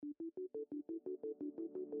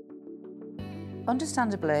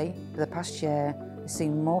Understandably, the past year has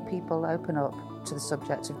seen more people open up to the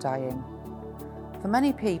subject of dying. For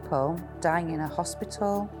many people, dying in a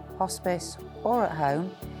hospital, hospice, or at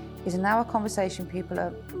home is now a conversation people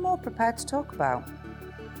are more prepared to talk about.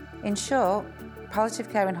 In short,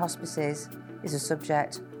 palliative care in hospices is a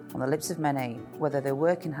subject on the lips of many, whether they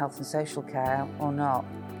work in health and social care or not.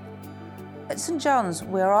 At St John's,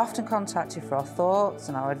 we are often contacted for our thoughts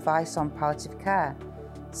and our advice on palliative care,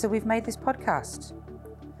 so we've made this podcast.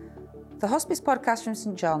 The Hospice Podcast from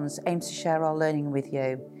St John's aims to share our learning with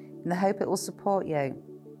you in the hope it will support you.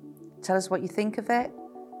 Tell us what you think of it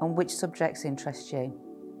and which subjects interest you.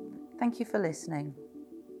 Thank you for listening.